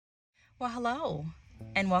Well, hello,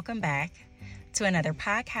 and welcome back to another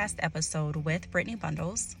podcast episode with Brittany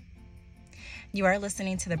Bundles. You are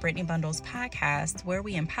listening to the Brittany Bundles podcast, where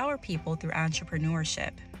we empower people through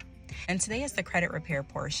entrepreneurship. And today is the credit repair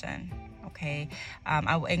portion. Okay,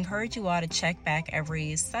 I would encourage you all to check back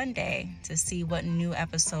every Sunday to see what new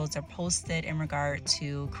episodes are posted in regard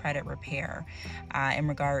to credit repair, in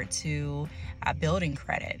regard to building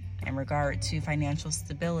credit, in regard to financial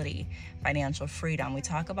stability, financial freedom. We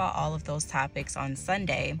talk about all of those topics on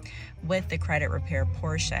Sunday with the credit repair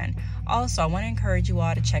portion. Also, I want to encourage you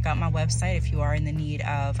all to check out my website if you are in the need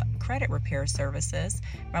of credit repair services.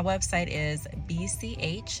 My website is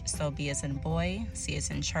BCH, so B as in boy, C as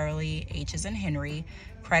in Charlie, H as in Henry,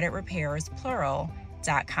 credit repairs,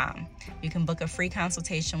 plural.com. You can book a free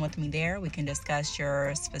consultation with me there. We can discuss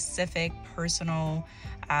your specific, personal,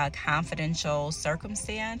 confidential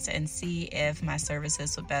circumstance and see if my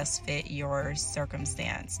services would best fit your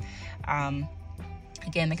circumstance.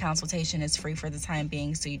 Again, the consultation is free for the time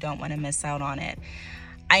being, so you don't want to miss out on it.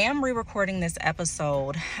 I am re-recording this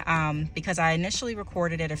episode because I initially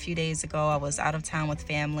recorded it a few days ago. I was out of town with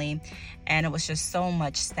family and it was just so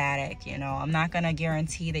much static. I'm not going to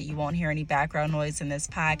guarantee that you won't hear any background noise in this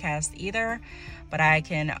podcast either, but I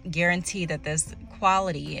can guarantee that this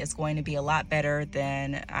quality is going to be a lot better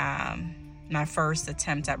than my first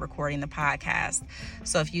attempt at recording the podcast.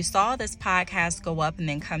 So if you saw this podcast go up and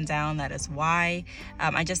then come down, that is why.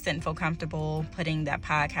 I just didn't feel comfortable putting that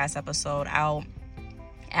podcast episode out.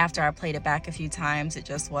 After I played it back a few times, it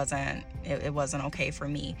just wasn't okay for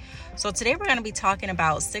me. So today we're going to be talking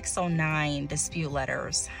about 609 dispute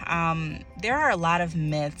letters. There are a lot of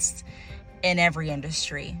myths in every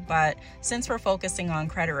industry, but since we're focusing on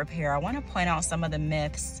credit repair, I want to point out some of the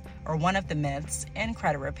myths, or one of the myths in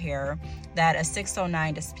credit repair, that a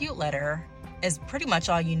 609 dispute letter is pretty much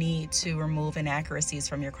all you need to remove inaccuracies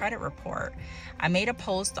from your credit report. I made a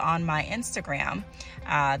post on my Instagram.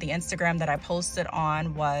 The Instagram that I posted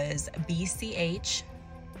on was BCH,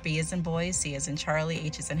 B as in boy, C as in Charlie,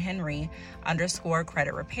 H as in Henry, _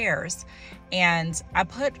 credit repairs. And I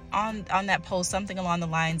put on that post something along the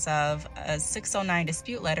lines of a 609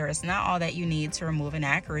 dispute letter is not all that you need to remove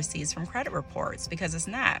inaccuracies from credit reports, because it's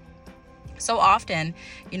not. So often,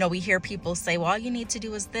 we hear people say, well, all you need to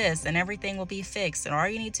do is this and everything will be fixed, and all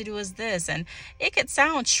you need to do is this. And it could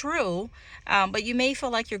sound true, but you may feel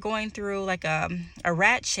like you're going through like a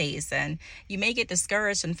rat chase, and you may get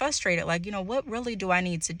discouraged and frustrated, like, what really do I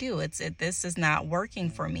need to do? This is not working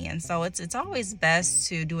for me. And so it's always best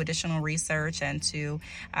to do additional research and to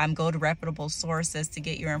go to reputable sources to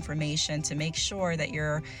get your information, to make sure that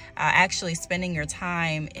you're actually spending your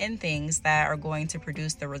time in things that are going to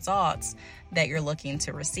produce the results that you're looking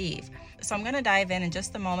to receive. So I'm going to dive in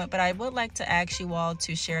just a moment, but I would like to ask you all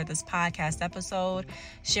to share this podcast episode.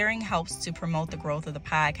 Sharing helps to promote the growth of the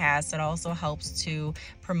podcast. It also helps to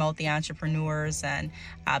promote the entrepreneurs and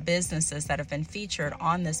businesses that have been featured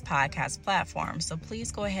on this podcast platform. So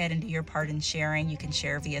please go ahead and do your part in sharing. You can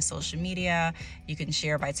share via social media. You can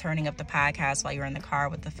share by turning up the podcast while you're in the car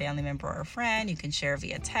with a family member or a friend. You can share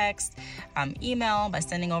via text, email, by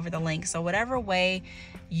sending over the link. So whatever way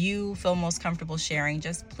you feel most comfortable sharing,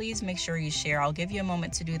 just please make sure you share. I'll give you a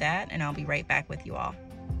moment to do that, and I'll be right back with you all.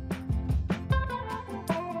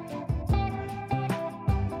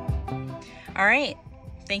 All right.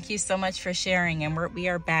 Thank you so much for sharing, and we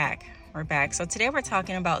are back. We're back. So today we're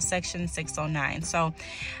talking about Section 609. So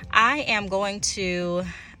I am going to,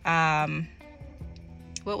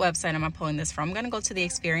 what website am I pulling this from? I'm going to go to the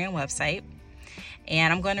Experian website.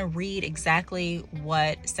 And I'm going to read exactly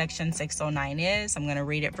what Section 609 is. I'm going to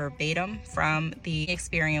read it verbatim from the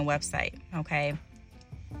Experian website, okay?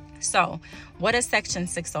 So, what is Section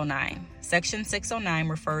 609? Section 609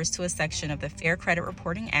 refers to a section of the Fair Credit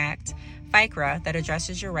Reporting Act, FCRA, that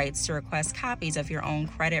addresses your rights to request copies of your own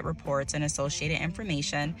credit reports and associated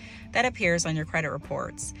information that appears on your credit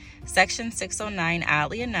reports. Section 609,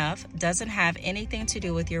 oddly enough, doesn't have anything to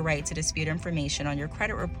do with your right to dispute information on your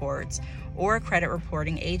credit reports or a credit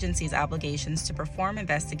reporting agency's obligations to perform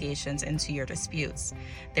investigations into your disputes.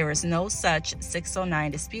 There is no such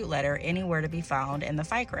 609 dispute letter anywhere to be found in the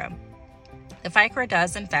FCRA. The FCRA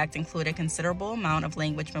does, in fact, include a considerable amount of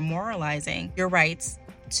language memorializing your rights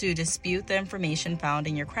to dispute the information found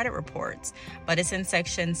in your credit reports, but it's in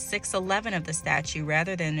Section 611 of the statute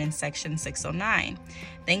rather than in Section 609.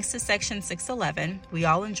 Thanks to Section 611, we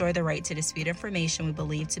all enjoy the right to dispute information we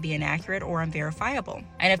believe to be inaccurate or unverifiable.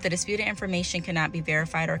 And if the disputed information cannot be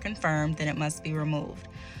verified or confirmed, then it must be removed.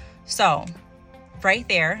 So, right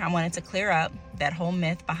there, I wanted to clear up that whole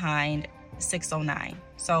myth behind 609.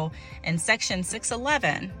 So, in Section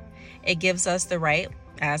 611, it gives us the right,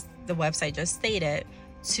 as the website just stated,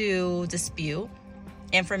 to dispute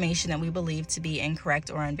information that we believe to be incorrect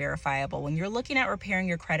or unverifiable. When you're looking at repairing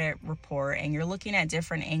your credit report and you're looking at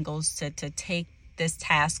different angles to take this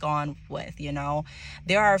task on with,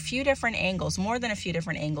 there are a few different angles, more than a few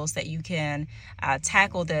different angles that you can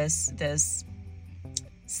tackle this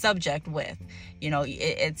subject with.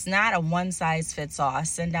 It's not a one size fits all. I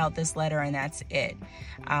send out this letter and that's it.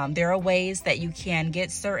 There are ways that you can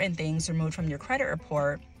get certain things removed from your credit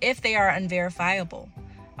report if they are unverifiable.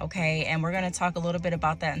 Okay, and we're going to talk a little bit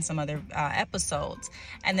about that in some other episodes.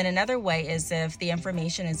 And then another way is if the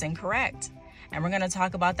information is incorrect. And we're going to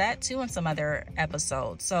talk about that too in some other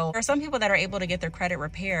episodes. So there are some people that are able to get their credit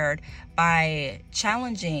repaired by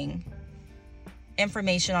challenging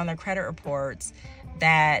information on their credit reports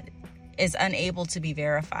that is unable to be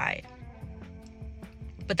verified.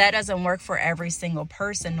 But that doesn't work for every single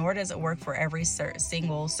person, nor does it work for every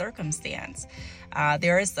single circumstance.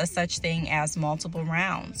 There is a such thing as multiple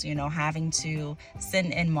rounds, having to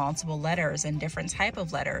send in multiple letters and different type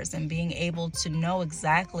of letters, and being able to know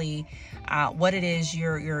exactly what it is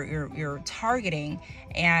you're targeting,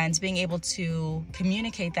 and being able to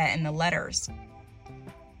communicate that in the letters.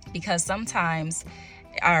 Because sometimes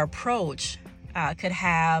our approach could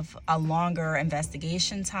have a longer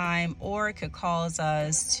investigation time, or it could cause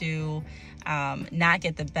us to not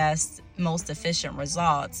get the best, most efficient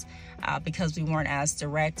results because we weren't as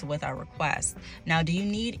direct with our request. Now, do you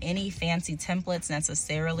need any fancy templates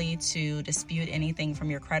necessarily to dispute anything from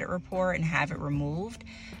your credit report and have it removed?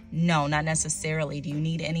 No, not necessarily. Do you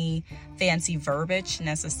need any fancy verbiage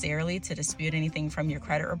necessarily to dispute anything from your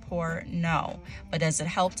credit report? No. But does it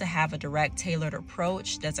help to have a direct, tailored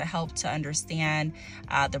approach? Does it help to understand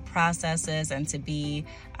the processes and to be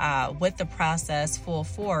with the process full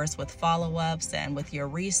force with follow-ups and with your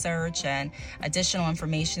research and additional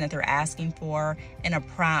information that they're asking for in a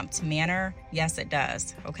prompt manner? Yes, it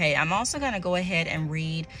does. Okay, I'm also going to go ahead and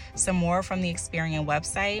read some more from the Experian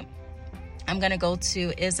website. I'm going to go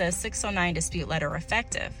to, is a 609 dispute letter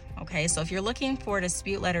effective? Okay, so if you're looking for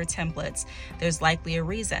dispute letter templates, there's likely a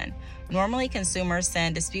reason. Normally, consumers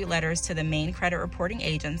send dispute letters to the main credit reporting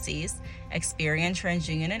agencies, Experian,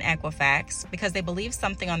 TransUnion, and Equifax, because they believe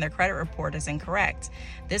something on their credit report is incorrect.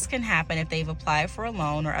 This can happen if they've applied for a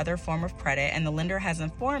loan or other form of credit and the lender has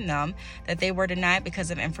informed them that they were denied because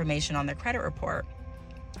of information on their credit report.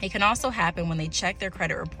 It can also happen when they check their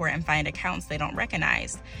credit report and find accounts they don't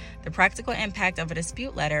recognize. The practical impact of a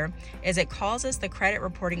dispute letter is it causes the credit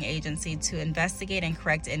reporting agency to investigate and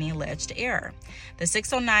correct any alleged error. The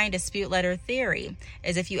 609 dispute letter theory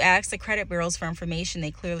is if you ask the credit bureaus for information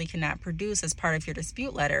they clearly cannot produce as part of your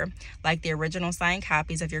dispute letter, like the original signed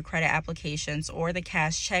copies of your credit applications or the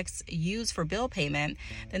cash checks used for bill payment,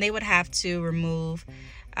 then they would have to remove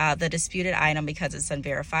the disputed item because it's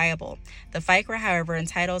unverifiable. The FICRA, however,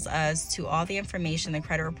 entitles us to all the information the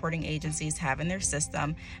credit reporting agencies have in their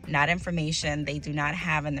system, not information they do not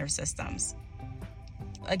have in their systems.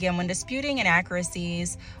 Again, when disputing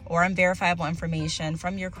inaccuracies or unverifiable information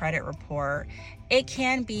from your credit report, it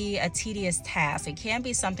can be a tedious task. It can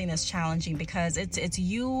be something that's challenging because it's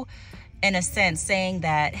you, in a sense, saying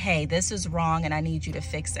that, hey, this is wrong and I need you to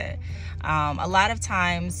fix it. A lot of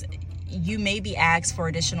times, you may be asked for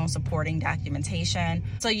additional supporting documentation.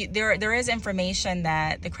 So there is information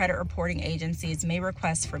that the credit reporting agencies may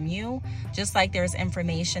request from you, just like there's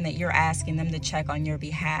information that you're asking them to check on your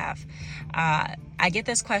behalf. I get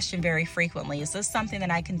this question very frequently. Is this something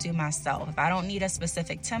that I can do myself? If I don't need a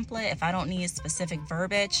specific template, if I don't need specific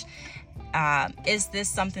verbiage, is this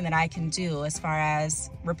something that I can do as far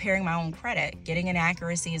as repairing my own credit, getting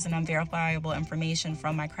inaccuracies and unverifiable information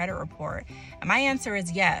from my credit report? And my answer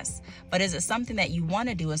is yes. But is it something that you want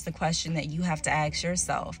to do is the question that you have to ask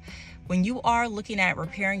yourself. When you are looking at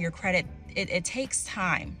repairing your credit, it takes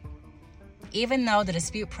time. Even though the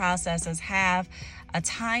dispute processes have a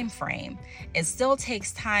time frame, it still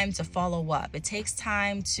takes time to follow up. It takes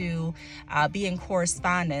time to be in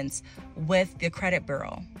correspondence with the credit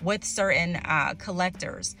bureau, with certain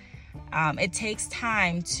collectors. It takes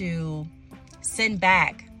time to send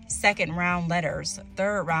back second round letters,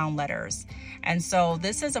 third round letters. And so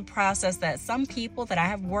this is a process that some people that I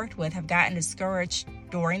have worked with have gotten discouraged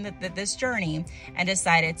during this journey and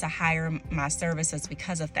decided to hire my services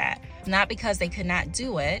because of that. Not because they could not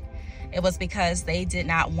do it. It was because they did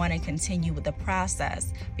not want to continue with the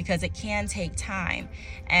process, because it can take time.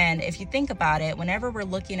 And if you think about it, whenever we're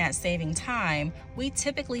looking at saving time, we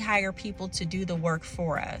typically hire people to do the work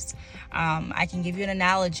for us. I can give you an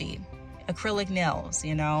analogy. acrylic nails.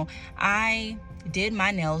 I did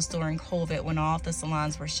my nails during COVID when all of the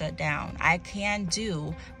salons were shut down. I can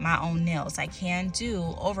do my own nails. I can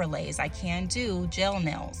do overlays. I can do gel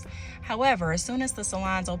nails. However, as soon as the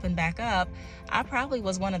salons opened back up, I probably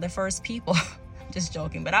was one of the first people. Just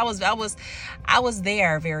joking, but I was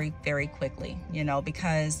there very, very quickly,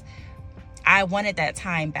 because I wanted that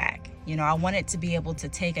time back. I wanted to be able to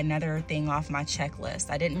take another thing off my checklist.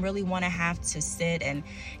 I didn't really want to have to sit and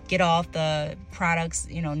get off the products,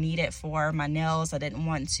 needed for my nails. I didn't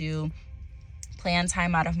want to plan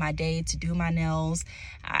time out of my day to do my nails.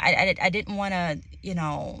 I didn't want to,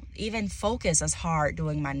 even focus as hard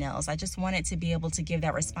doing my nails. I just wanted to be able to give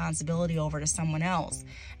that responsibility over to someone else.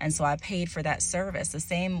 And so I paid for that service. The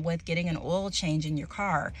same with getting an oil change in your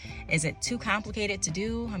car. Is it too complicated to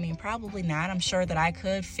do? I mean, probably not. I'm sure that I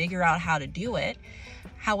could figure out how to do it.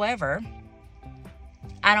 However,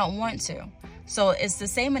 I don't want to. So it's the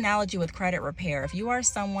same analogy with credit repair. If you are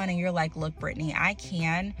someone and you're like, look, Brittany, I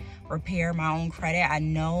can repair my own credit. I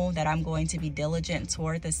know that I'm going to be diligent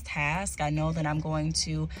toward this task. I know that I'm going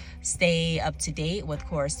to stay up to date with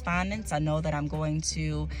correspondence. I know that I'm going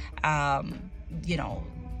to,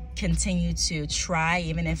 continue to try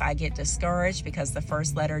even if I get discouraged because the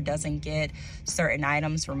first letter doesn't get certain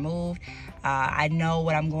items removed. I know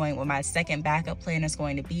what my second backup plan is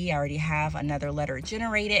going to be. I already have another letter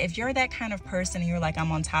generated. If you're that kind of person and you're like,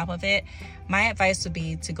 I'm on top of it, my advice would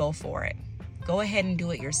be to go for it. Go ahead and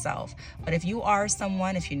do it yourself. But if you are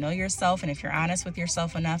someone, if you know yourself and if you're honest with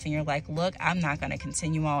yourself enough and you're like, look, I'm not going to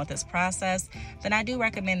continue on with this process, then I do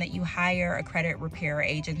recommend that you hire a credit repair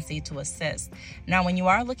agency to assist. Now, when you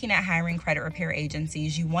are looking at hiring credit repair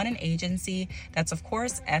agencies, you want an agency that's, of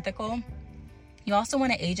course, ethical. You also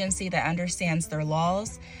want an agency that understands their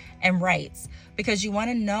laws and rights because you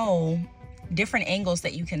want to know different angles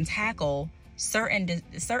that you can tackle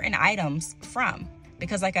certain items from.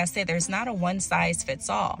 Because like I said, there's not a one size fits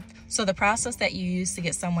all. So the process that you use to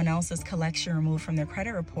get someone else's collection removed from their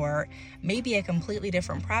credit report may be a completely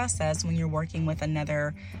different process when you're working with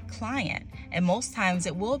another client. And most times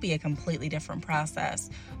it will be a completely different process.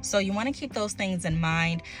 So you want to keep those things in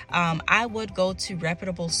mind. I would go to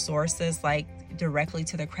reputable sources like directly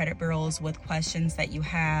to the credit bureaus with questions that you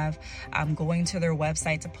have, going to their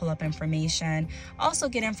website to pull up information. Also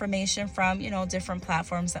get information from, different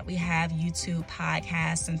platforms that we have, YouTube,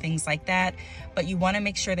 podcasts, and things like that. But you want to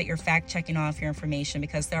make sure that you're fact checking all of your information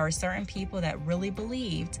because there are certain people that really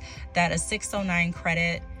believed that a 609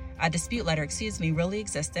 dispute letter, really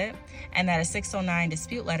existed, and that a 609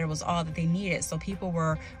 dispute letter was all that they needed. So people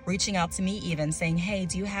were reaching out to me even saying, hey,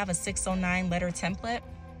 do you have a 609 letter template?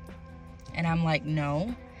 And I'm like,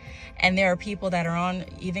 no. And there are people that are on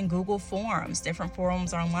even Google forums, different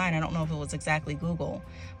forums online. I don't know if it was exactly Google,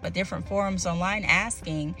 but different forums online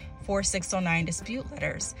asking for 609 dispute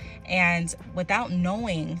letters. And without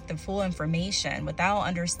knowing the full information, without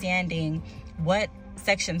understanding what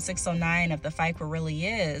Section 609 of the FICRA really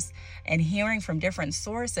is, and hearing from different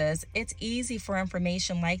sources, it's easy for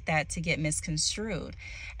information like that to get misconstrued.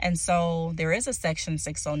 And so there is a Section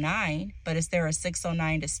 609, but is there a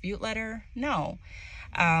 609 dispute letter? No.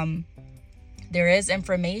 There is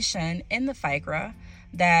information in the FICRA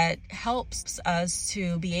that helps us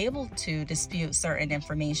to be able to dispute certain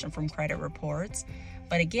information from credit reports.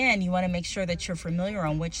 But again, you want to make sure that you're familiar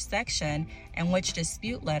on which section and which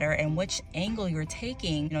dispute letter and which angle you're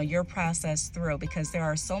taking, your process through, because there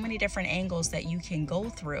are so many different angles that you can go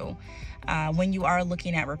through when you are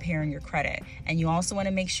looking at repairing your credit. And you also want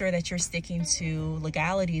to make sure that you're sticking to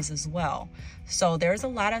legalities as well. So there's a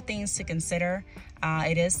lot of things to consider.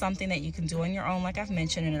 It is something that you can do on your own, like I've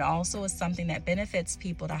mentioned, and it also is something that benefits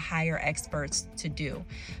people to hire experts to do.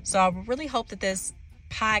 So I really hope that this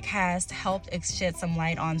podcast helped shed some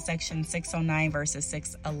light on Section 609 versus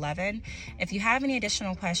 611. If you have any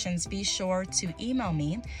additional questions, be sure to email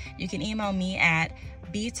me. You can email me at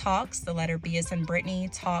btalks, the letter B as in Brittany,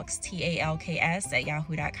 talks, TALKS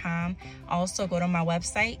 @yahoo.com. Also go to my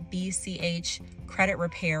website,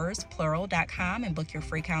 bchcreditrepairs.com, and book your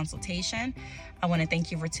free consultation. I want to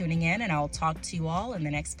thank you for tuning in, and I'll talk to you all in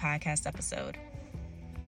the next podcast episode.